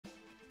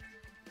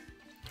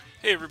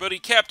Hey everybody,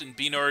 Captain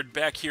B-Nard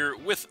back here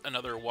with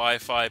another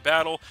Wi-Fi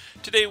battle.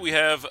 Today we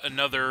have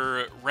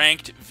another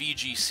ranked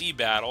VGC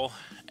battle,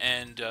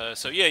 and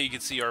so yeah, you can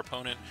see our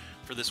opponent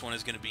for this one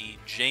is going to be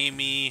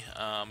Jamie.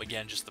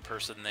 Again, just the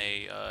person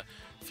they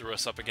threw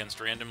us up against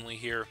randomly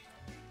here.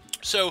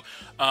 So,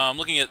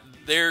 looking at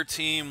their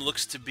team,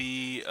 looks to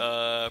be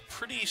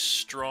pretty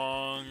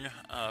strong,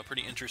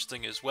 pretty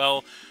interesting as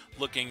well.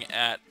 Looking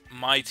at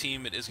my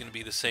team, it is going to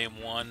be the same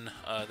one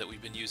that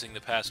we've been using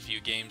the past few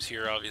games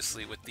here,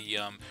 obviously with the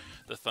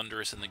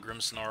Thunderous and the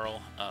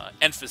Grimmsnarl.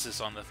 Emphasis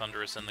on the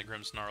Thunderous and the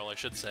Grimmsnarl, I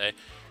should say.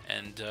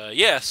 And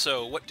yeah,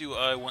 so what do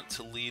I want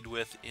to lead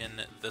with in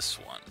this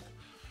one?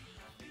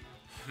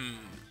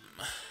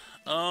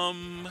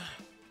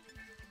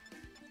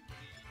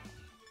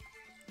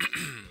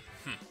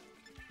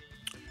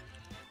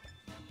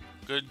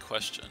 Good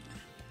question.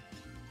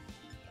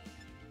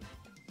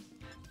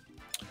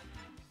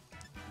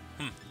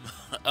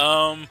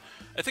 I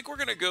think we're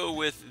gonna go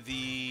with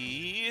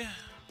the...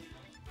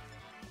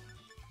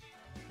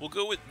 We'll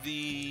go with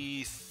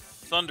the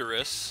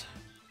Thunderous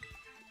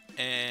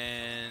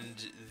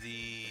and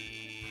the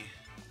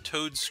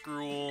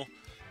Toadscruel,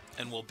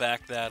 and we'll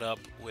back that up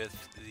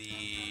with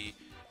the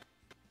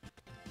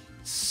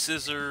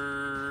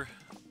Scissor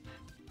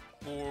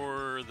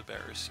or the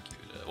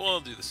Barraskewda. Well, I'll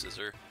do the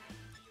Scissor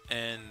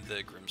and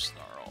the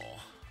Grimmsnarl,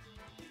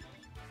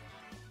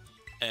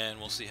 and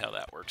we'll see how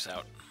that works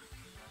out.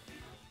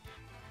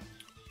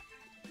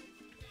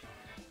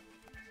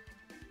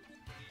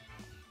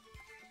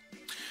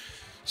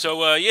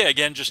 So yeah,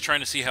 again, just trying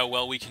to see how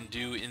well we can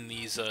do in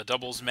these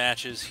doubles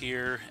matches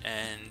here,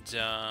 and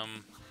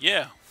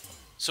yeah,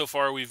 so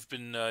far we've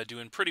been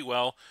doing pretty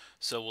well,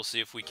 so we'll see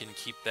if we can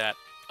keep that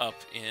up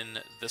in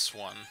this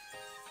one.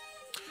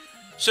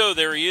 So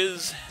there he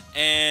is,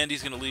 and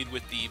he's going to lead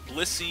with the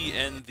Blissey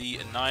and the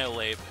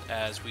Annihilate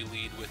as we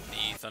lead with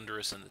the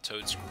Thunderous and the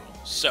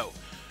Toadscruel. So,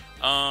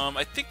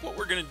 I think what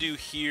we're going to do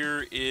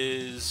here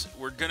is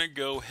we're going to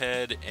go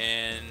ahead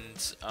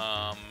and,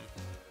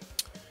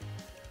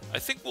 I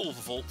think we'll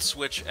Volt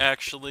Switch,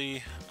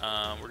 actually.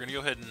 We're going to go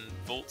ahead and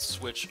Volt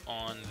Switch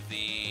on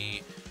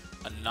the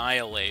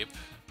Annihilate,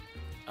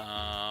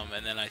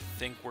 and then I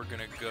think we're going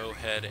to go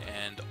ahead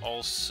and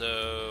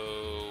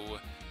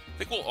also...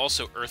 I think we'll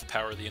also Earth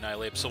Power the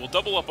Annihilate, so we'll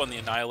double up on the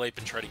Annihilate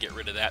and try to get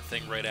rid of that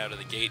thing right out of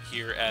the gate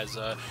here, as,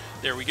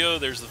 there we go,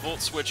 there's the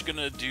Volt Switch,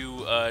 gonna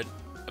do,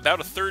 about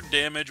a third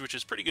damage, which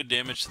is pretty good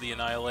damage to the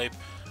Annihilate,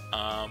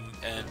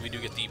 and we do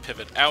get the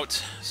Pivot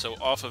out, so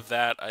off of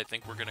that, I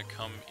think we're gonna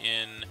come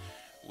in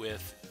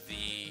with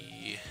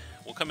the...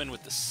 We'll come in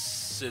with the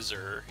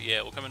Scissor,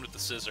 yeah, we'll come in with the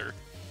Scissor.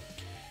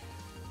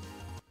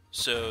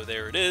 So,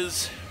 there it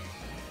is.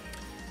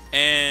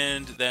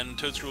 And then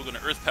Toadscruel going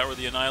to Earth Power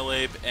the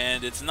Annihilate,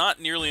 and it's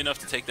not nearly enough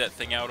to take that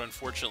thing out,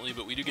 unfortunately,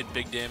 but we do get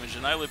big damage.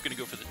 Annihilate going to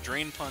go for the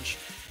Drain Punch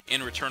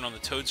in return on the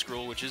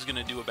Toadscruel, which is going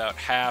to do about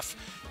half,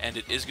 and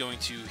it is going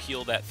to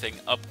heal that thing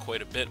up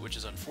quite a bit, which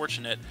is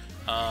unfortunate.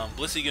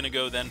 Blissey going to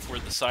go then for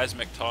the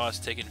Seismic Toss,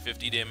 taking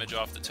 50 damage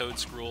off the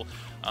Toadscruel.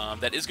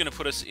 That is going to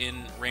put us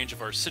in range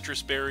of our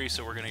Citrus Berry,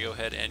 so we're going to go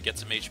ahead and get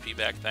some HP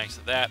back thanks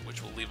to that,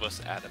 which will leave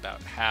us at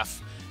about half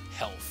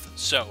health.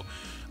 So,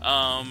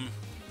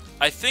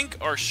 I think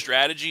our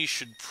strategy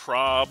should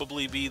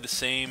probably be the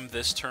same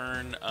this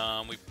turn.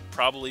 We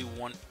probably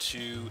want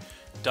to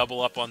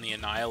double up on the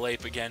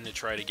Annihilate again to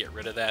try to get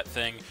rid of that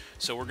thing.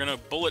 So we're going to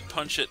Bullet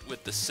Punch it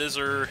with the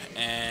Scissor,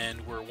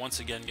 and we're once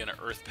again going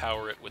to Earth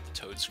Power it with the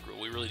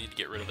Toadscruel. We really need to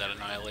get rid of that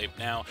Annihilate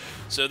now.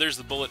 So there's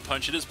the Bullet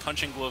Punch. It is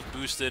Punching Glove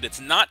boosted. It's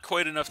not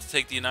quite enough to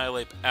take the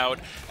Annihilate out,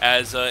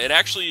 as it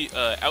actually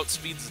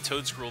outspeeds the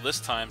Toadscruel this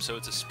time, so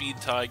it's a speed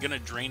tie. Going to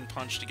Drain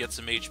Punch to get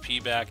some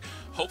HP back.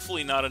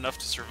 Hopefully not enough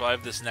to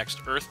survive this next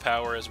Earth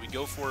Power as we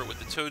go for it with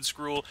the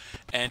Toadscruel,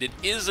 and it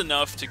is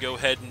enough to go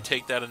ahead and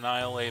take that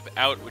Annihilate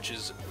out, which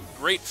is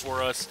great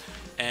for us,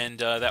 and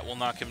that will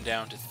knock him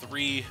down to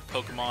 3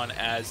 Pokemon,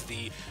 as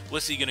the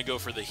Blissey going to go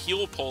for the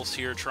Heal Pulse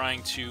here,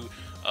 trying to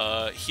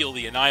heal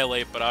the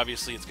Annihilate, but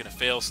obviously it's going to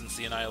fail since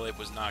the Annihilate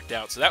was knocked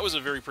out. So that was a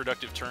very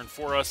productive turn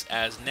for us,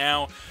 as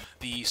now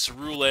the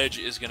Ceruledge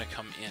is going to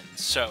come in.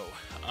 So,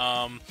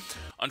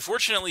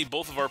 unfortunately,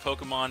 both of our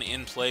Pokemon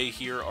in play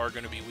here are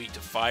going to be weak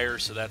to fire,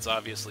 so that's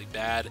obviously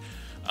bad.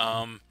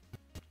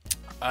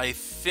 I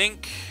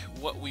think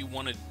what we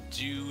want to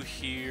do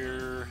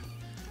here...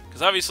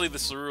 Because obviously the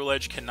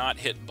Ceruledge cannot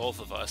hit both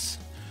of us.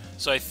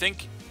 So I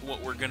think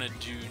what we're going to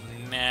do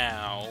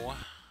now...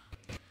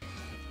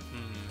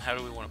 how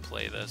do we want to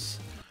play this?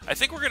 I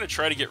think we're going to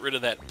try to get rid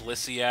of that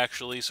Blissey,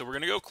 actually. So we're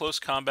going to go close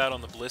combat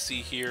on the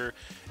Blissey here,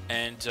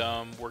 and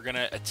we're going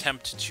to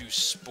attempt to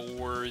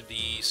Spore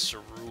the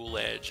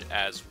Ceruledge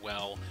as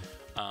well,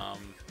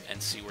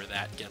 and see where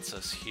that gets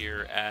us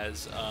here,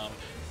 as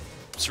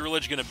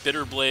Ceruledge going to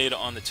Bitter Blade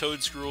on the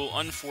Toadscruel,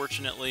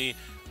 unfortunately,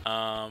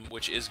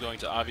 which is going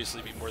to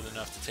obviously be more than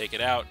enough to take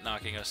it out,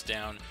 knocking us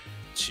down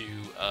to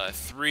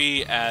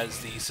 3, as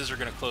the Scissor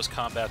going to close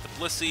combat the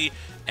Blissey,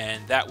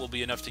 and that will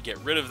be enough to get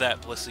rid of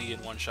that Blissey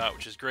in one shot,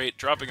 which is great,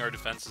 dropping our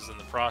defenses in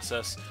the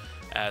process.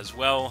 as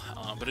well,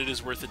 but it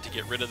is worth it to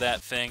get rid of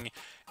that thing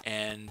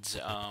and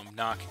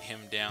knock him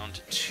down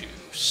to 2.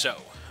 So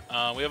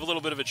we have a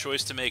little bit of a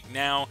choice to make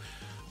now.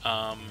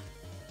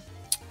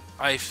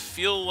 I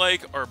feel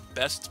like our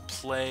best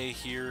play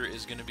here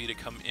is going to be to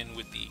come in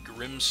with the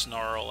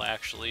Grimmsnarl,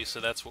 actually, so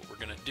that's what we're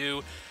going to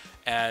do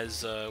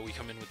as we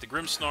come in with the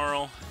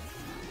Grimmsnarl.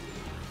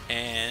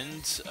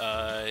 And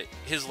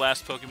his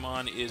last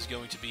Pokemon is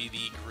going to be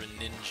the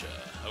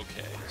Greninja.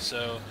 Okay,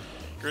 so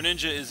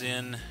Greninja is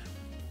in,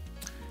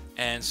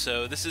 and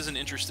so this is an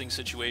interesting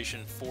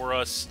situation for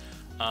us.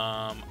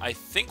 I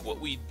think what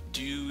we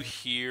do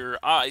here,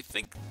 I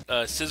think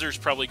Scissor's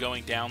probably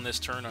going down this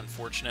turn,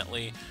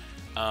 unfortunately.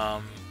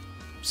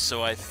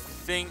 So I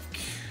think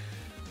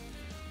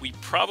we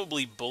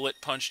probably Bullet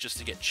Punch just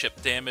to get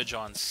chip damage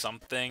on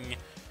something,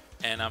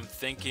 and I'm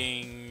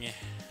thinking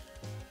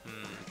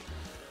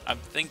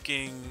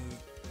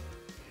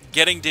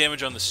getting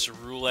damage on the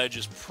Ceruledge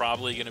is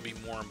probably going to be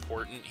more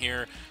important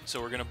here. So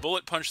we're going to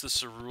Bullet Punch the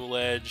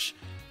Ceruledge,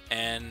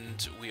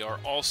 and we are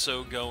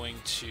also going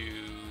to,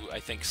 I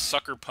think,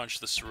 Sucker Punch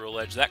the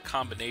Ceruledge. That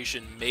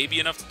combination may be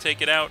enough to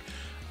take it out.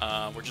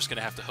 We're just going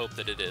to have to hope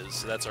that it is.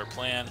 So that's our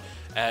plan,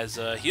 as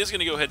he is going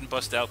to go ahead and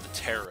bust out the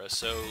Terra.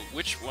 So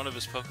which one of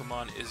his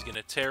Pokemon is going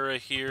to Terra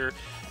here?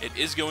 It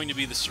is going to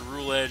be the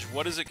Ceruledge.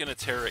 What is it going to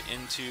Terra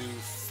into?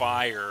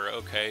 Fire.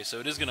 Okay, so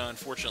it is going to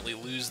unfortunately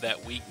lose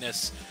that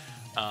weakness.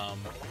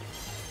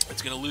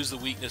 It's going to lose the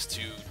weakness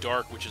to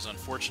Dark, which is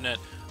unfortunate.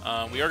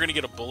 We are going to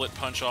get a Bullet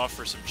Punch off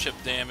for some chip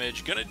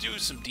damage. Going to do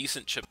some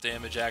decent chip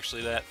damage,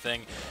 actually, to that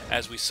thing,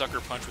 as we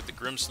Sucker Punch with the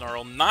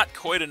Grimmsnarl. Not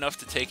quite enough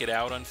to take it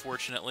out,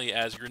 unfortunately,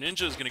 as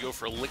Greninja is going to go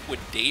for a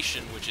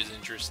Liquidation, which is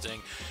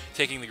interesting,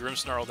 taking the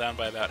Grimmsnarl down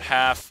by about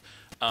half.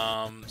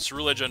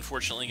 Ceruledge,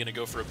 unfortunately, going to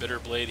go for a Bitter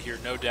Blade here,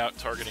 no doubt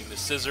targeting the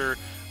Scissor,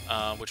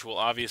 which will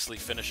obviously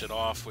finish it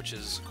off, which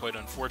is quite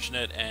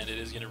unfortunate, and it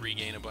is going to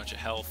regain a bunch of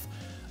health,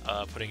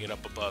 putting it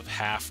up above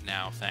half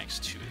now, thanks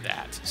to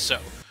that. So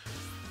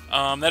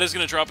that is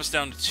going to drop us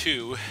down to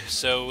 2,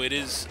 so it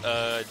is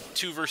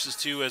 2 versus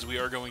 2, as we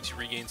are going to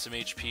regain some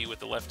HP with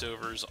the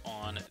leftovers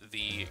on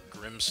the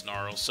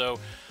Grimmsnarl. So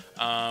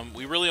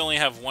we really only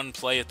have one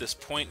play at this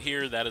point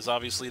here. That is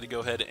obviously to go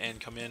ahead and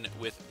come in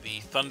with the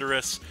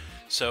Thundurus.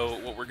 So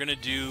what we're going to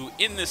do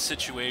in this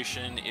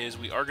situation is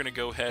we are going to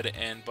go ahead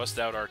and bust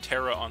out our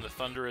Terra on the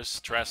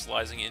Thundurus,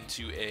 terrestrializing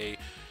into a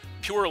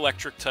pure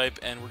electric type,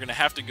 and we're going to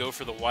have to go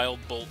for the Wild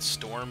Bolt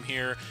Storm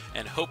here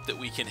and hope that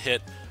we can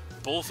hit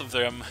both of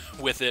them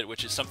with it,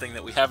 which is something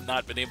that we have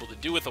not been able to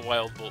do with a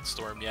Wild Bolt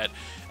Storm yet.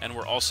 And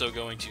we're also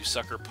going to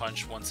Sucker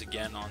Punch once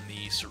again on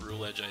the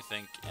Ceruledge, I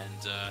think,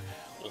 and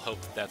we'll hope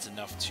that that's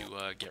enough to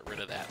get rid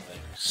of that thing.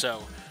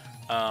 So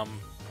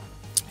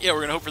yeah, we're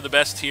going to hope for the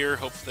best here,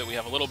 hope that we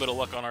have a little bit of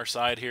luck on our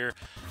side here,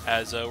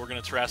 as we're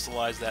going to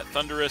terrestrialize that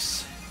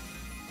Thundurus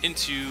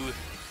into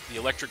the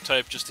electric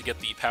type just to get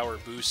the power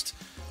boost,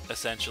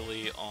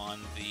 essentially,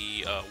 on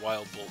the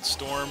Wild Bolt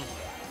Storm.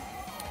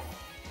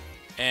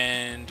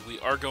 And we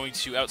are going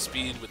to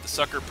outspeed with the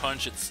Sucker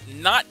Punch. It's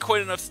not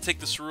quite enough to take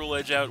the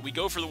Ceruledge out. We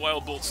go for the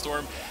Wild Bolt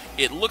Storm.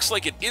 It looks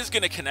like it is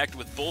going to connect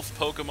with both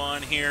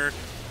Pokemon here,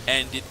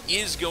 and it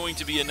is going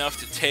to be enough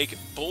to take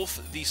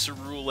both the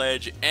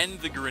Ceruledge and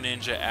the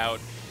Greninja out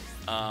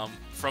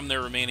from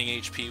their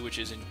remaining HP, which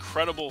is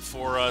incredible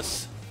for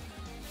us.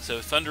 So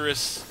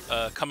Thundurus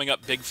coming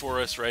up big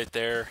for us right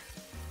there,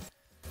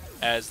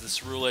 as the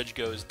Ceruledge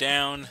goes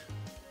down,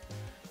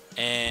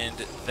 and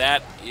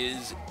that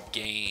is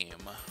game.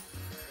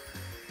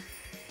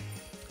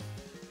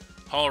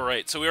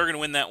 Alright, so we are going to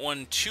win that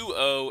one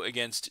 2-0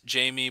 against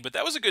Jamie, but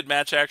that was a good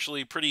match,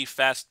 actually. Pretty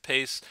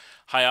fast-paced,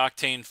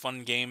 high-octane,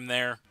 fun game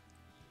there.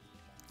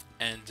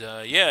 And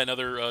yeah,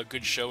 another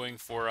good showing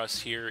for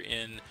us here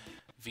in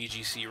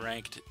VGC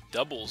ranked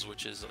doubles,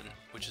 which is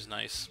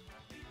nice.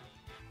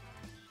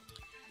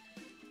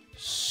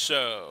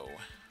 So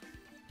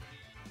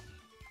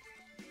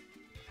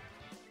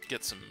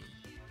get some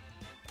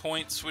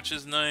points, which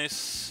is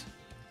nice.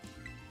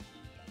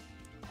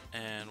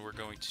 And we're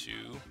going to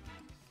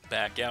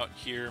back out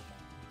here.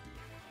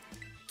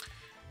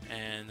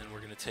 And then we're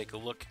going to take a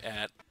look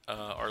at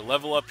our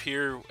level up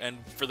here. And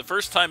for the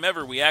first time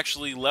ever, we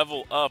actually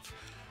level up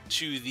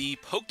to the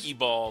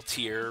Pokeball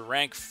tier,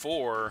 rank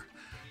 4.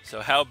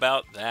 So how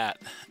about that?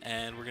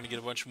 And we're going to get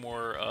a bunch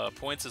more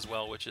points as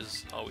well, which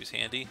is always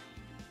handy.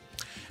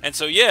 And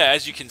so, yeah,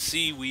 as you can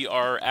see, we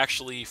are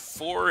actually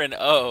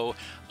 4-0,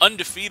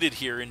 undefeated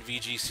here in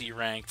VGC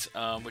ranked,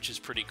 which is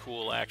pretty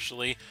cool,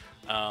 actually.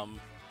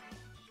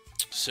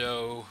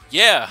 So,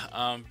 yeah,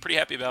 I'm pretty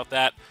happy about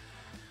that.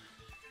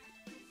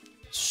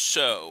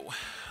 So,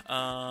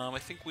 I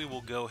think we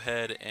will go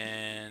ahead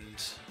and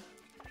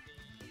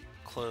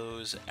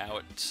close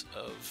out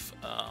of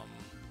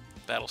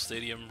Battle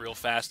Stadium real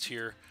fast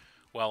here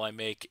while I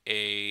make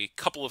a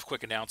couple of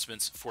quick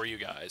announcements for you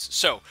guys.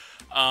 So,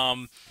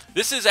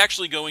 this is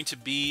actually going to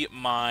be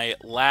my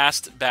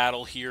last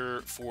battle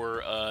here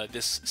for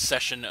this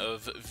session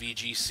of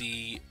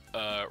VGC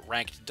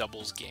ranked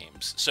doubles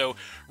games. So,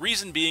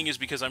 reason being is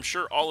because I'm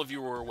sure all of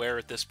you are aware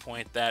at this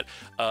point that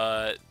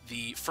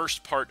the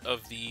first part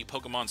of the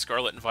Pokemon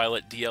Scarlet and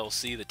Violet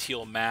DLC, the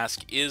Teal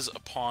Mask, is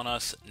upon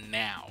us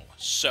now.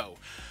 So,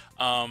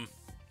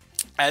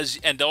 as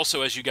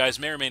you guys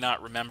may or may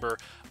not remember,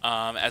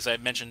 as I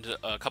mentioned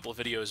a couple of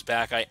videos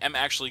back, I am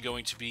actually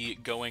going to be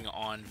going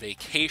on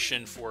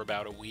vacation for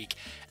about a week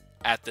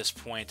at this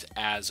point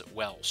as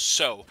well.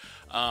 So,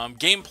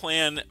 game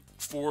plan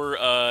for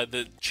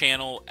the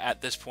channel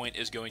at this point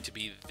is going to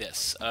be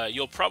this.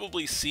 You'll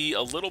probably see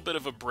a little bit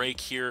of a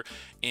break here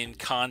in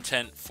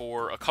content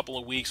for a couple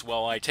of weeks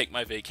while I take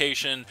my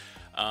vacation.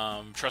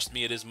 Trust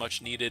me, it is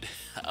much needed.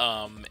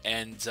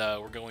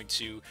 We're going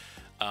to,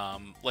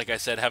 like I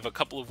said, have a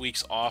couple of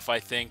weeks off,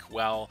 I think,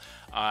 while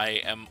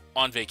I am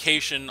on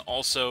vacation.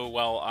 Also,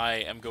 while I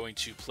am going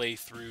to play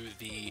through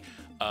the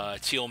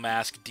Teal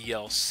Mask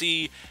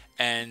DLC.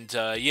 And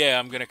yeah,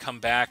 I'm going to come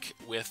back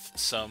with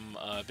some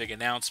big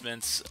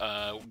announcements.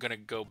 We're going to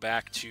go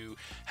back to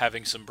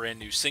having some brand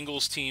new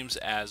singles teams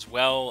as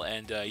well.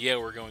 And yeah,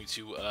 we're going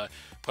to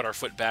put our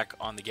foot back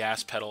on the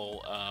gas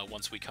pedal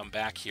once we come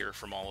back here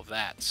from all of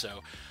that.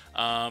 So,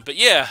 but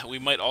yeah, we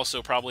might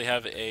also probably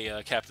have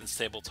a Captain's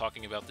Table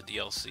talking about the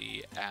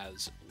DLC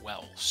as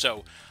well.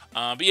 So,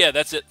 but yeah,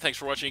 that's it. Thanks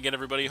for watching again,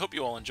 everybody. Hope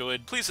you all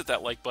enjoyed. Please hit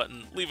that like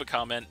button, leave a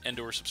comment,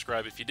 and/or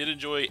subscribe if you did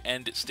enjoy,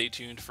 and stay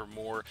tuned for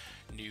more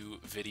new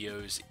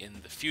videos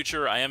in the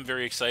future. I am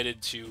very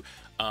excited to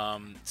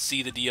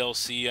see the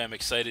DLC. I'm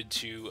excited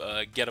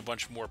to get a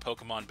bunch more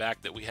Pokemon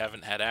back that we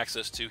haven't had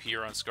access to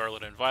here on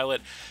Scarlet and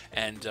Violet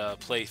and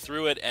play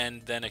through it,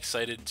 and then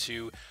excited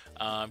to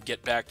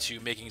get back to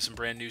making some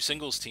brand new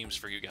singles teams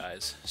for you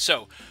guys.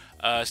 So,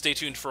 stay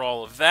tuned for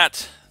all of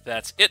that.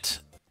 That's it,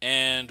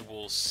 and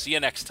we'll see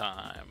you next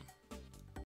time.